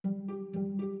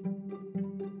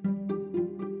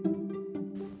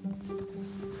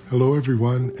Hello,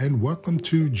 everyone, and welcome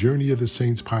to Journey of the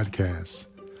Saints podcast.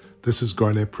 This is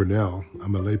Garnett Purnell.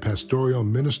 I'm a lay pastoral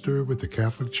minister with the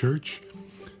Catholic Church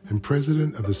and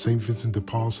president of the St. Vincent de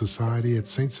Paul Society at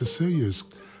St. Cecilia's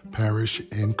Parish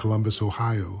in Columbus,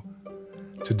 Ohio.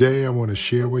 Today, I want to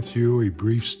share with you a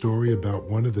brief story about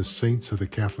one of the saints of the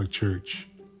Catholic Church.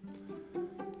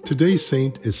 Today's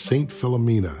saint is Saint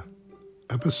Philomena,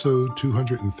 episode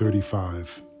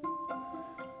 235.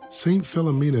 Saint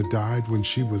Philomena died when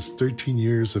she was 13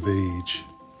 years of age.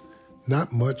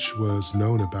 Not much was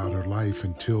known about her life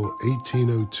until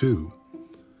 1802,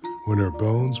 when her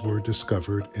bones were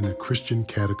discovered in the Christian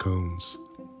catacombs.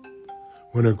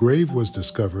 When her grave was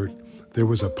discovered, there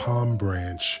was a palm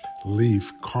branch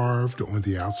leaf carved on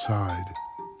the outside,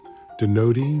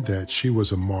 denoting that she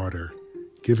was a martyr,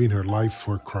 giving her life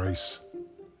for Christ.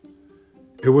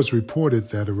 It was reported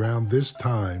that around this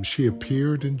time she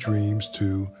appeared in dreams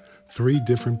to 3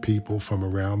 different people from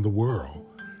around the world,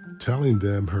 telling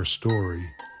them her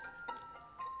story.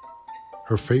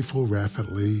 Her faithful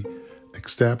rapidly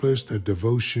established a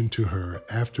devotion to her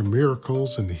after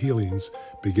miracles and healings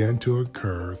began to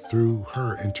occur through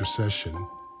her intercession.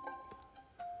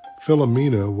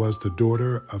 Philomena was the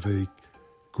daughter of a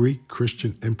Greek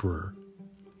Christian emperor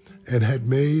and had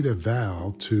made a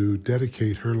vow to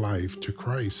dedicate her life to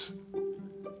Christ.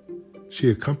 She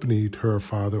accompanied her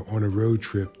father on a road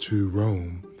trip to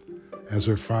Rome, as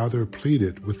her father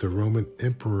pleaded with the Roman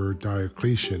Emperor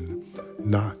Diocletian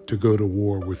not to go to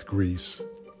war with Greece.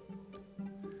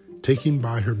 Taken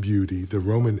by her beauty, the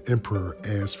Roman Emperor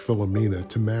asked Philomena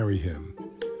to marry him.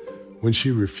 When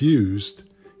she refused,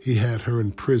 he had her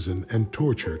in prison and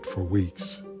tortured for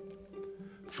weeks.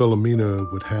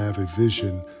 Philomena would have a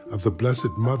vision of the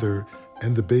Blessed Mother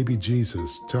and the baby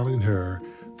Jesus telling her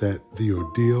that the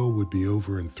ordeal would be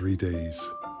over in 3 days.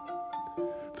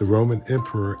 The Roman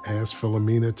emperor asked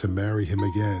Philomena to marry him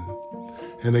again,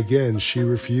 and again she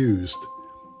refused.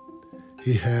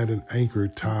 He had an anchor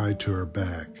tied to her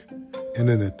back in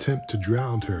an attempt to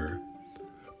drown her,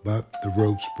 but the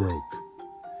ropes broke.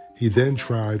 He then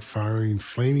tried firing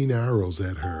flaming arrows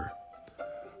at her,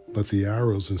 but the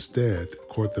arrows instead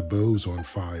caught the bows on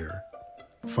fire.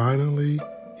 Finally,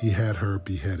 he had her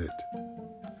beheaded.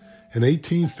 In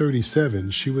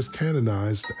 1837, she was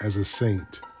canonized as a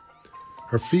saint.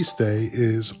 Her feast day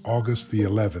is August the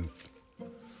 11th.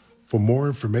 For more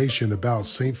information about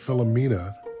Saint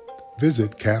Philomena,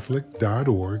 visit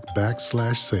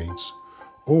catholic.org/saints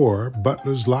or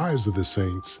Butler's Lives of the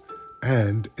Saints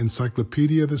and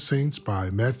Encyclopedia of the Saints by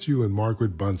Matthew and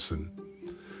Margaret Bunson.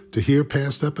 To hear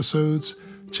past episodes,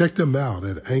 check them out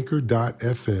at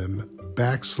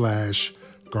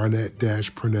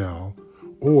anchor.fm/Garnett-Purnell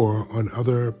or on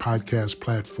other podcast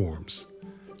platforms.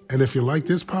 And if you like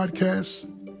this podcast,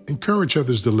 encourage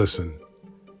others to listen.